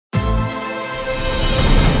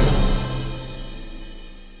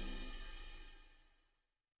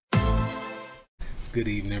Good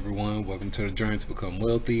evening, everyone. Welcome to the Journey to Become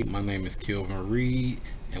Wealthy. My name is Kelvin Reed,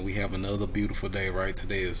 and we have another beautiful day, right?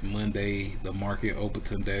 Today is Monday. The market opened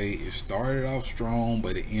today. It started off strong,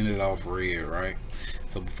 but it ended off red, right?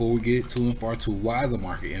 So before we get too far to why the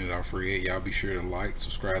market ended off red, y'all be sure to like,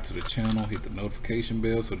 subscribe to the channel, hit the notification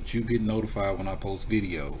bell so that you get notified when I post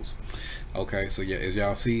videos. Okay, so yeah, as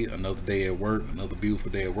y'all see, another day at work, another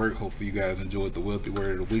beautiful day at work. Hopefully you guys enjoyed the wealthy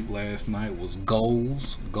word of the week last night was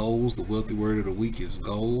goals. Goals. The wealthy word of the week is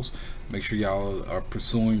goals. Make sure y'all are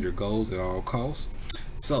pursuing your goals at all costs.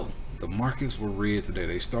 So the markets were red today.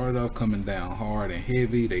 They started off coming down hard and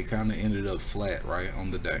heavy. They kind of ended up flat right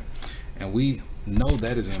on the day, and we know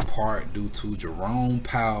that is in part due to Jerome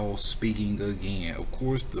Powell speaking again. Of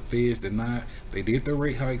course, the Feds did not. They did their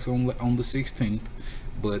rate hikes on the 16th.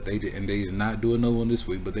 But they did not do another one this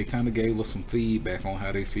week, but they kind of gave us some feedback on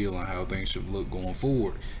how they feel and how things should look going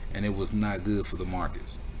forward, and it was not good for the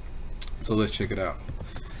markets. So let's check it out.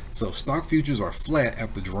 So stock futures are flat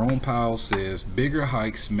after Jerome Powell says bigger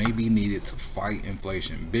hikes may be needed to fight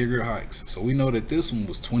inflation. Bigger hikes. So we know that this one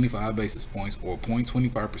was 25 basis points or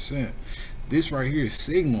 0.25%. This right here is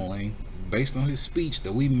signaling, based on his speech,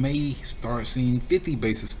 that we may start seeing 50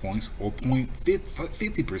 basis points or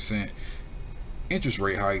 0.50% interest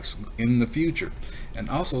rate hikes in the future. And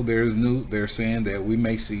also they're saying that we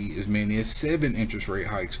may see as many as 7 interest rate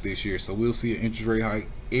hikes this year. So we'll see an interest rate hike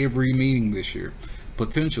every meeting this year,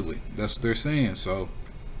 potentially. That's what they're saying. So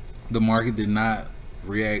the market did not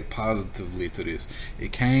react positively to this.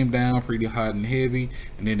 It came down pretty hot and heavy,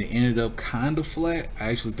 and then it ended up kind of flat. I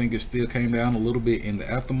actually think it still came down a little bit in the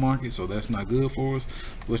aftermarket, so that's not good for us.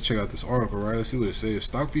 Let's check out this article, right? Let's see what it says.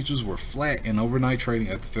 Stock futures were flat in overnight trading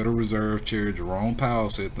at the Federal Reserve Chair Jerome Powell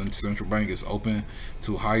said the central bank is open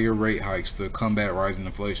to higher rate hikes to combat rising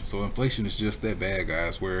inflation. So inflation is just that bad,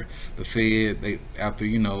 guys, where the Fed, after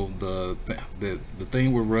the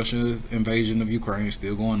thing with Russia's invasion of Ukraine is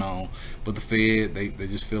still going on, but the Fed, they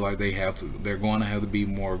just feel like they're going to have to be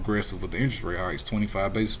more aggressive with the interest rate hikes.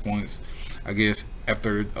 25 basis points, I guess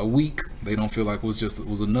after a week they don't feel like it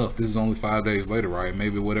was enough. This is only 5 days later, right?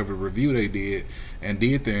 Maybe whatever review they did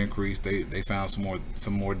their increase, they found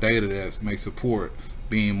some more data that may support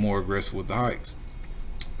being more aggressive with the hikes.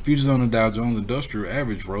 Futures on the Dow Jones Industrial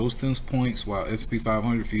Average rose 10 points, while S&P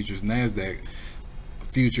 500 futures, Nasdaq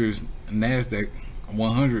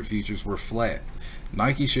 100 futures were flat.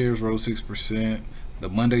 Nike shares rose 6%. The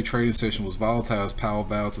Monday trading session was volatile as Powell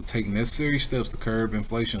vowed to take necessary steps to curb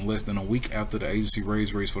inflation less than a week after the agency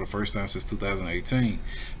raised rates for the first time since 2018.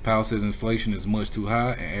 Powell said inflation is much too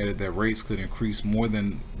high and added that rates could increase more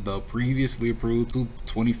than the previously approved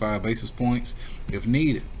 25 basis points if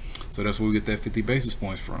needed. So that's where we get that 50 basis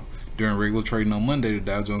points from. During regular trading on Monday, the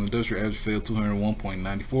Dow Jones Industrial Average fell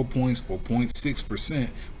 201.94 points or 0.6%,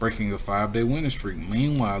 breaking a 5-day winning streak.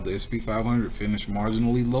 Meanwhile, the S&P 500 finished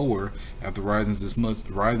marginally lower after rising as much as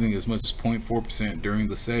 0.4% during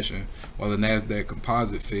the session, while the Nasdaq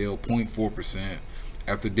Composite fell 0.4%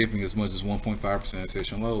 after dipping as much as 1.5%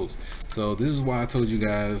 session lows. So this is why I told you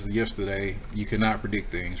guys yesterday you cannot predict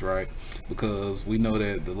things, right? Because we know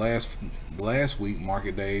that the last week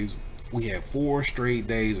market days, we had 4 straight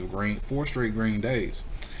days of green, 4 straight green days.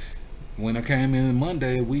 When I came in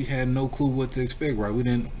Monday, we had no clue what to expect, right?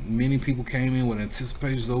 Many people came in with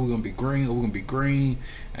anticipations, oh, we're gonna be green,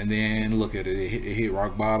 and then look at it, it hit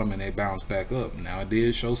rock bottom and it bounced back up. Now it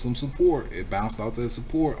did show some support. It bounced out that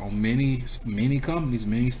support on many companies,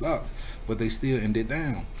 many stocks, but they still ended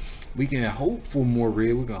down. We can hope for more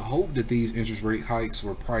red. We can hope that these interest rate hikes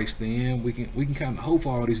were priced in. We can kind of hope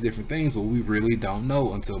for all these different things, but we really don't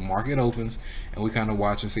know until market opens and we kind of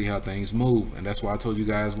watch and see how things move. And that's why I told you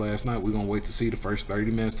guys last night we're gonna wait to see the first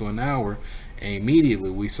 30 minutes to an hour, and immediately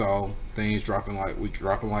we saw things dropping like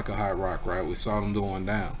a hot rock, right? We saw them going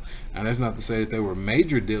down. Now that's not to say that they were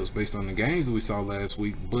major dips based on the gains that we saw last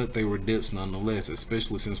week, but they were dips nonetheless,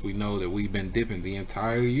 especially since we know that we've been dipping the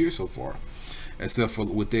entire year so far, except for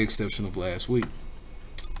with the exception of last week.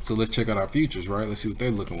 So let's check out our futures, right? Let's see what they're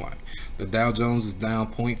looking like. The Dow Jones is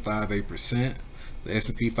down 0.58%. The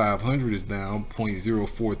S&P 500 is down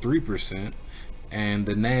 0.043%, and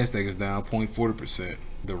the Nasdaq is down 0.40%.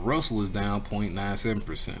 The Russell is down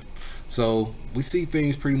 0.97%. So we see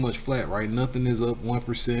things pretty much flat, right? Nothing is up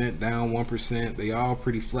 1%, down 1%. They all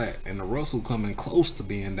pretty flat, and the Russell coming close to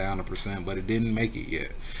being down 1%, but it didn't make it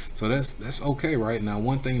yet. So that's okay, right? Now,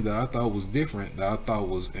 one thing that I thought was different, that I thought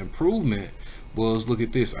was improvement, was look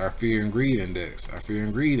at this, our fear and greed index. Our fear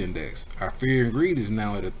and greed is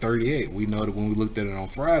now at a 38. We know that when we looked at it on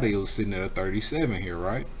Friday, it was sitting at a 37 here,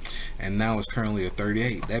 right? And now it's currently a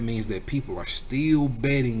 38. That means that people are still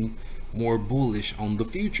betting more bullish on the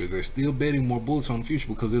future. They're still betting more bullish on the future,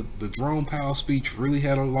 because if the Jerome Powell speech really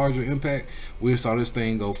had a larger impact, we saw this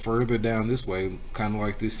thing go further down this way, kind of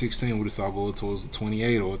like this 16, we saw go towards the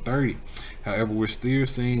 28 or 30. However, we're still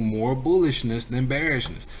seeing more bullishness than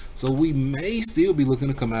bearishness, so we may still be looking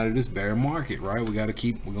to come out of this bear market, right? We're gonna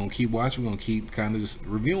keep watching. We're gonna keep kind of just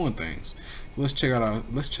reviewing things. So let's check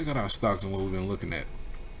out our stocks and what we've been looking at.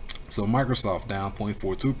 So Microsoft down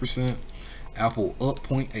 0.42%, Apple up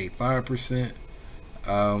 0.85%,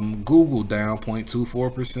 Google down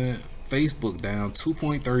 0.24%, Facebook down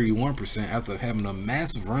 2.31% after having a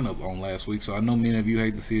massive run up on last week. So I know many of you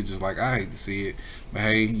hate to see it, just like I hate to see it, but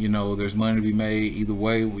hey, you know, there's money to be made either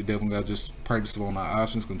way. We definitely got to just practice on our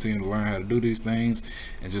options, continue to learn how to do these things,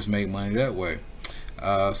 and just make money that way.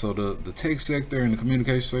 So the tech sector and the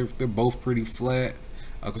communication sector, they're both pretty flat.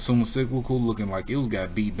 Consumer cyclical looking like it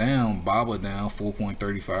got beat down. Baba down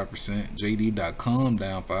 4.35%, JD.com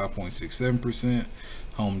down 5.67%,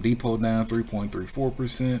 Home Depot down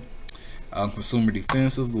 3.34%. Consumer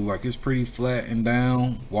defensive look like it's pretty flat and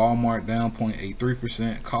down. Walmart down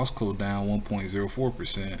 0.83%, Costco down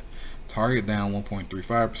 1.04%, Target down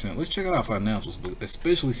 1.35%. Let's check out our financials, but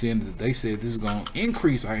especially seeing that they said this is going to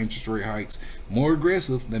increase our interest rate hikes more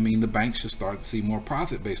aggressive. That means the banks should start to see more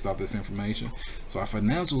profit based off this information. So our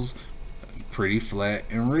financials pretty flat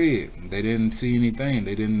and red. They didn't see anything.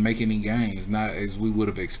 They didn't make any gains, not as we would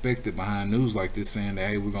have expected behind news like this saying that,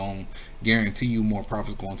 hey, we're going to guarantee you more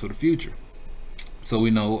profits going to the future. So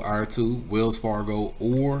we know our two, Wells Fargo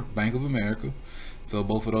or Bank of America. So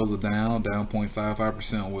both of those are down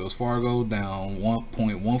 0.55% on Wells Fargo, down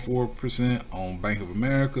 1.14% on Bank of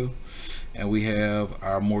America. And we have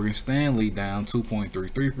our Morgan Stanley down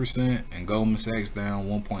 2.33% and Goldman Sachs down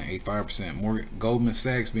 1.85%. Goldman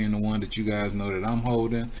Sachs being the one that you guys know that I'm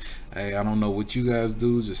holding. Hey, I don't know what you guys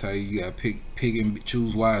do, just how you got to pick and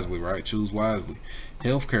choose wisely, right? Choose wisely.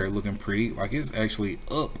 Healthcare looking pretty like it's actually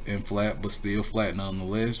up and flat, but still flat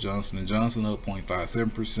nonetheless. Johnson & Johnson up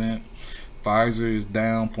 0.57%. Pfizer is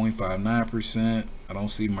down 0.59%. I don't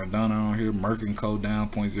see Moderna on here. Merck & Co down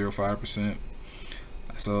 0.05%.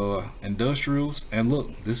 So industrials, and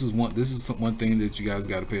look, this is one thing that you guys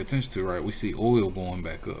got to pay attention to, right? We see oil going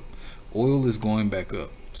back up. Oil is going back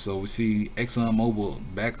up. So we see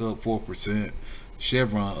ExxonMobil back up 4%,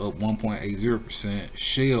 Chevron up 1.80%,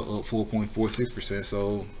 Shell up 4.46%.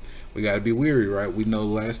 So we got to be weary, right? We know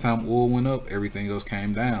last time oil went up, everything else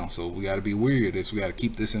came down. So we got to be weary of this. We got to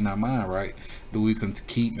keep this in our mind, right? Do we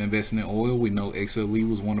keep investing in oil? We know XLE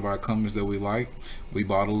was one of our companies that we like. We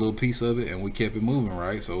bought a little piece of it and we kept it moving,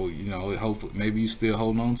 right? So, you know, hopefully, maybe you still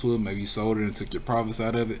holding on to it. Maybe you sold it and took your profits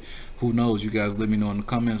out of it. Who knows? You guys let me know in the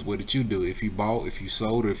comments, what did you do? If you bought, if you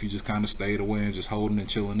sold, or if you just kind of stayed away and just holding and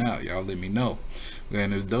chilling out. Y'all let me know.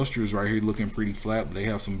 And the industrials right here looking pretty flat, but they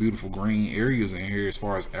have some beautiful green areas in here as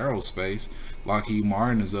far as aerospace. Lockheed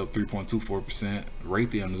Martin is up 3.24%.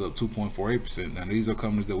 Raytheon is up 2.48%. Now these are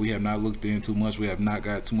companies that we have not looked into much. We have not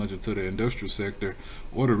got too much into the industrial sector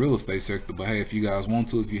or the real estate sector. But hey, if you guys want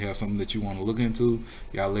to, if you have something that you want to look into,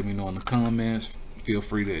 y'all let me know in the comments. Feel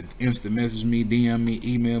free to instant message me, DM me,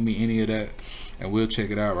 email me, any of that, and we'll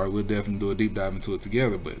check it out, right? We'll definitely do a deep dive into it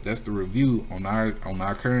together. But that's the review on our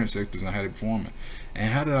current sectors and how they're performing.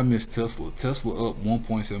 And how did I miss Tesla? Tesla up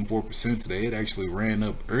 1.74% today. It actually ran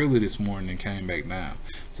up early this morning and came back down.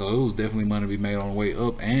 So it was definitely money to be made on the way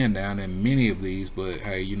up and down in many of these. But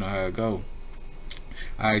hey, you know how it go.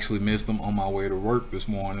 I actually missed them on my way to work this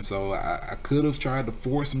morning. So I could have tried to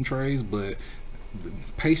force some trades, but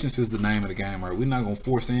patience is the name of the game, right? We're not going to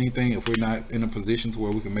force anything if we're not in a position to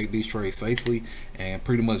where we can make these trades safely and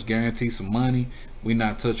pretty much guarantee some money. We're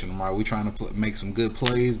not touching them, right? We're trying to make some good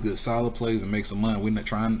plays, good solid plays, and make some money. We're not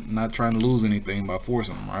trying to lose anything by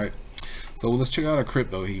forcing them, right? So let's check out our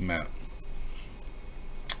crypto heat map.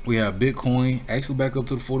 We have Bitcoin actually back up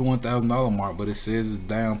to the $41,000 mark, but it says it's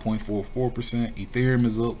down 0.44%. Ethereum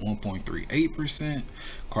is up 1.38%.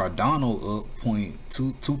 Cardano up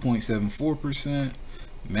 2.74%.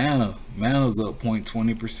 Mana's up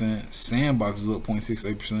 0.20%. Sandbox is up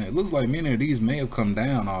 0.68%. It looks like many of these may have come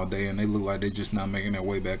down all day, and they look like they're just not making their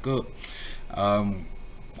way back up.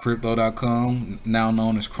 Crypto.com, now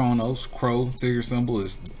known as Cronos, Crow ticker symbol,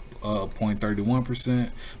 is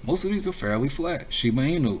 0.31%. Most of these are fairly flat. Shiba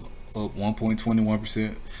Inu up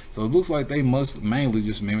 1.21%. So it looks like they must mainly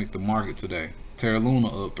just mimic the market today. Terra Luna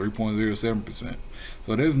up 3.07%.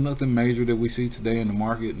 So there's nothing major that we see today in the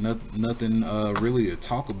market. Nothing really to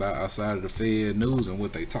talk about outside of the Fed news and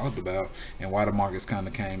what they talked about and why the markets kind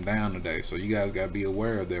of came down today. So you guys got to be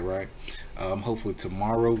aware of that, right? Hopefully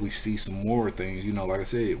tomorrow we see some more things. You know, like I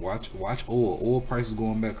said, watch oil prices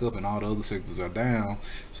going back up and all the other sectors are down.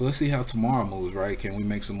 So let's see how tomorrow moves, right? Can we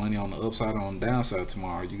make some money on the upside or on the downside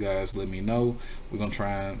tomorrow? You guys let me know. We're gonna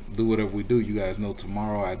try and do whatever we do. You guys know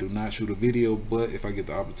tomorrow I do not shoot a video, but if I get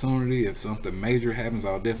the opportunity, if something major happens,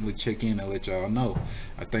 I'll definitely check in and let y'all know.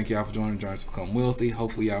 I thank y'all for joining Journey to Become Wealthy.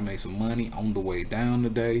 Hopefully y'all made some money on the way down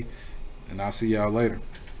today, and I'll see y'all later.